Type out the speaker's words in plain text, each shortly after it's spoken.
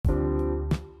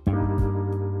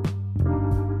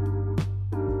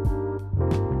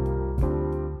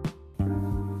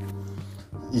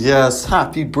Yes,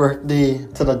 happy birthday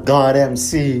to the God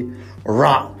MC,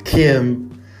 Rock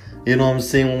Kim. You know what I'm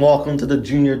saying? Welcome to the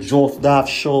Junior Jofdaff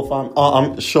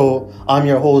show. I'm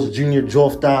your host, Junior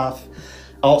Jofdaff.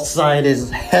 Outside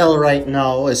is hell right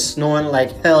now. It's snowing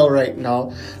like hell right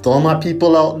now. To all my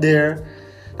people out there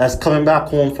that's coming back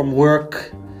home from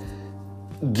work,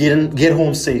 get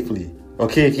home safely.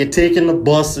 Okay, if you're taking the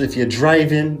bus, if you're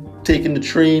driving, taking the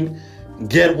train,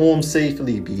 get home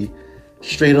safely, B.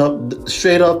 Straight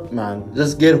up, man.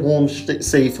 Just get home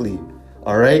safely.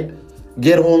 All right,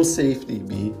 get home safely,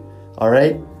 B. All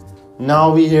right.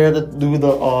 Now we here to do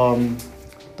the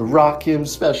Rakim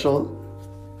special.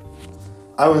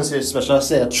 I wouldn't say special. I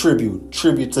say a tribute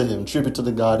to him, tribute to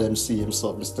the God MC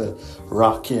himself, Mr.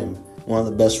 Rakim, one of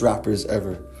the best rappers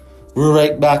ever. We're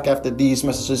right back after these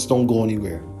messages. Don't go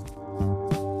anywhere.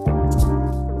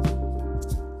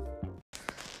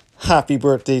 Happy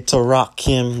birthday to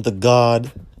Rakim, the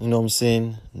God. You know what I'm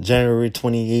saying? January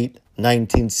 28,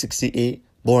 1968.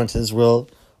 Born to this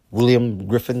world. William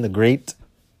Griffin the Great.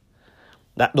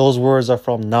 Those words are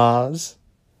from Nas.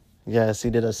 Yes,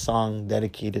 he did a song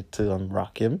dedicated to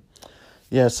Rakim.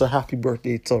 Yeah, so happy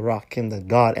birthday to Rakim, the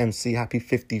God MC. Happy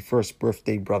 51st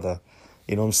birthday, brother.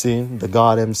 You know what I'm saying? The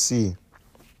God MC.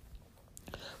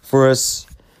 First,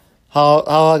 how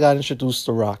I got introduced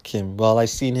to Rakim. Well, I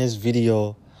seen his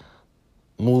video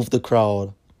move the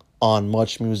crowd on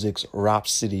Much Music's Rap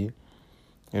City.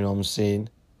 You know what I'm saying?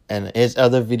 And his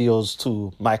other videos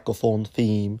too. Microphone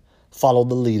Theme, Follow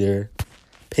the Leader,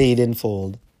 Paid in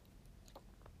Full.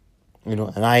 You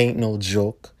know, and I ain't no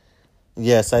joke.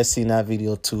 Yes, I seen that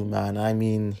video too, man. I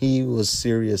mean, he was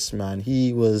serious, man.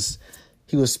 He was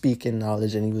speaking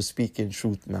knowledge and he was speaking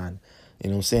truth, man. You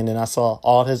know what I'm saying? And I saw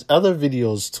all his other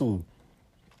videos too.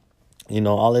 You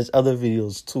know, all his other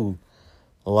videos too.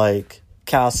 Like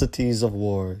Casualties of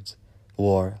War,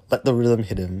 Let the Rhythm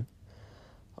Hit Him.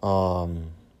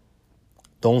 Don't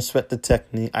Sweat the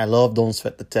Technique. I love Don't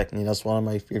Sweat the Technique. That's one of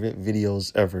my favorite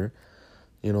videos ever.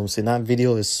 You know what I'm saying? That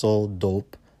video is so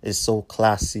dope. It's so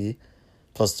classy.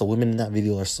 Plus, the women in that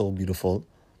video are so beautiful.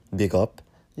 Big up.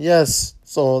 Yes,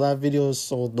 so that video is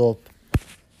so dope.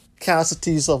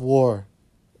 Casualties of War.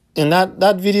 In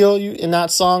that video, in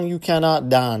that song, you cannot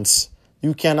dance.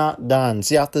 You cannot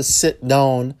dance. You have to sit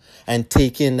down and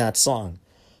take in that song.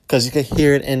 Because you can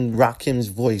hear it in Rakim's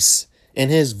voice. In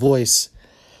his voice.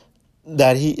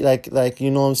 That he, like, you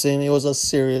know what I'm saying? It was a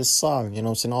serious song. You know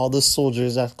what I'm saying? All the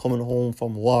soldiers that's coming home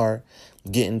from war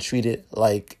getting treated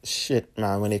like shit,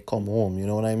 man, when they come home. You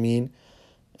know what I mean?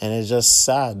 And it's just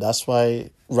sad. That's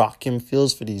why Rakim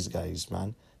feels for these guys,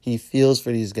 man. He feels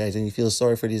for these guys and he feels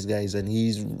sorry for these guys. And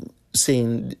he's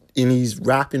saying, and he's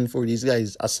rapping for these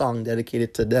guys, a song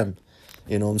dedicated to them.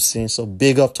 You know what I'm saying? So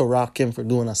big up to Rakim for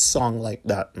doing a song like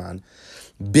that, man.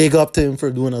 Big up to him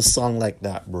for doing a song like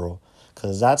that, bro.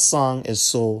 Because that song is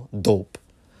so dope.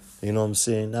 You know what I'm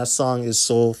saying? That song is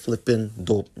so flipping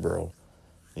dope, bro.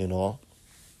 You know?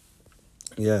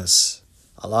 Yes.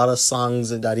 A lot of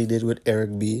songs that he did with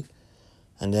Eric B.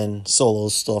 And then solo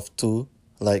stuff too.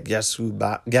 Like Guess Who's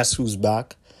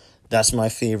Back. That's my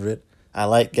favorite. I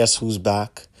like Guess Who's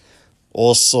Back.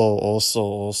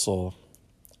 Also,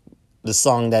 the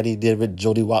song that he did with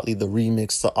Jody Watley, the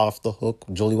remix to Off the Hook.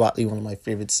 Jody Watley, one of my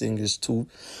favorite singers too.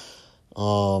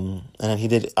 And he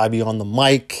did I Be on the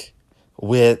Mic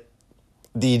with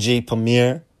DJ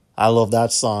Premier. I love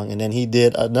that song. And then he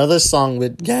did another song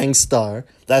with Gangstar.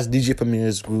 That's DJ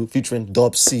Premier's group featuring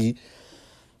Dub C,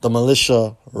 the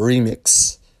Militia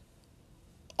remix.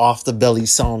 Off the Belly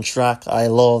soundtrack. I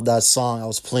love that song. I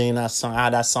was playing that song. I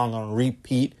had that song on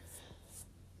repeat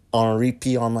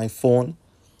on my phone.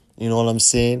 You know what I'm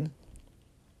saying?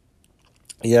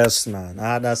 Yes, man.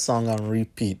 I had that song on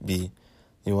repeat, B.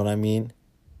 You know what I mean?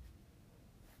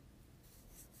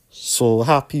 So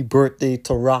happy birthday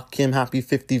to Rakim. Happy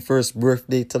 51st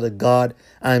birthday to the God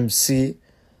MC.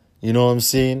 You know what I'm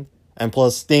saying? And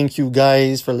plus, thank you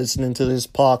guys for listening to this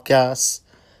podcast.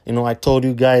 You know, I told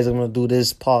you guys I'm going to do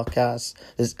this podcast,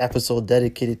 this episode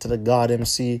dedicated to the God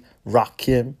MC, Rakim.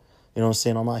 You know what I'm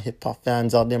saying? All my hip-hop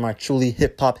fans out there, my truly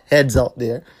hip-hop heads out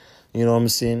there. You know what I'm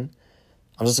saying?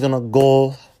 I'm just going to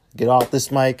go get off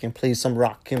this mic and play some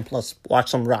Rakim, plus watch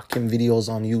some Rakim videos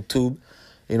on YouTube.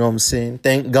 You know what I'm saying?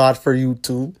 Thank God for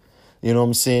YouTube. You know what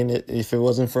I'm saying? If it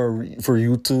wasn't for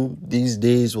YouTube, these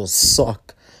days will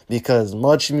suck. Because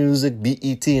Much Music,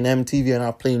 BET, and MTV are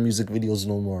not playing music videos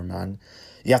no more, man.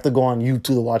 You have to go on YouTube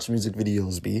to watch music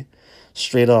videos, B.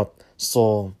 Straight up.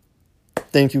 So,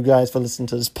 thank you guys for listening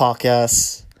to this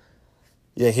podcast.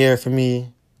 You're here for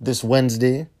me this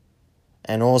Wednesday.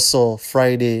 And also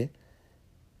Friday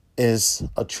is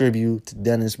a tribute to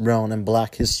Dennis Brown and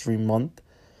Black History Month.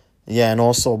 Yeah, and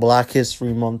also Black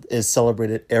History Month is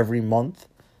celebrated every month.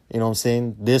 You know what I'm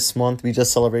saying? This month we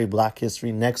just celebrate Black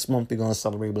History. Next month we're going to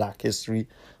celebrate Black History.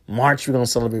 March we're going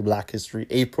to celebrate Black History.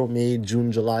 April, May,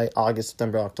 June, July, August,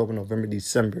 September, October, November,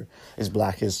 December is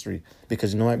Black History.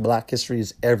 Because you know what? Black History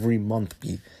is every month,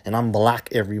 B. And I'm black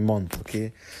every month,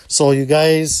 okay? So you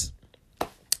guys,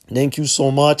 thank you so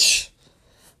much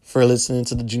for listening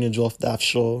to the Junior Joe Daft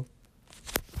Show.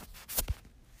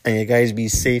 And you guys be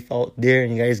safe out there.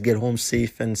 And you guys get home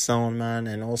safe and sound, man.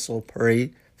 And also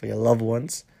pray for your loved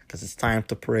ones. Because it's time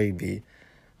to pray, B.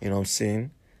 You know what I'm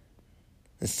saying?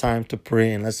 It's time to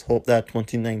pray. And let's hope that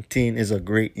 2019 is a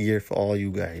great year for all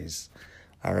you guys.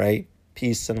 All right?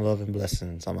 Peace and love and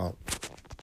blessings. I'm out.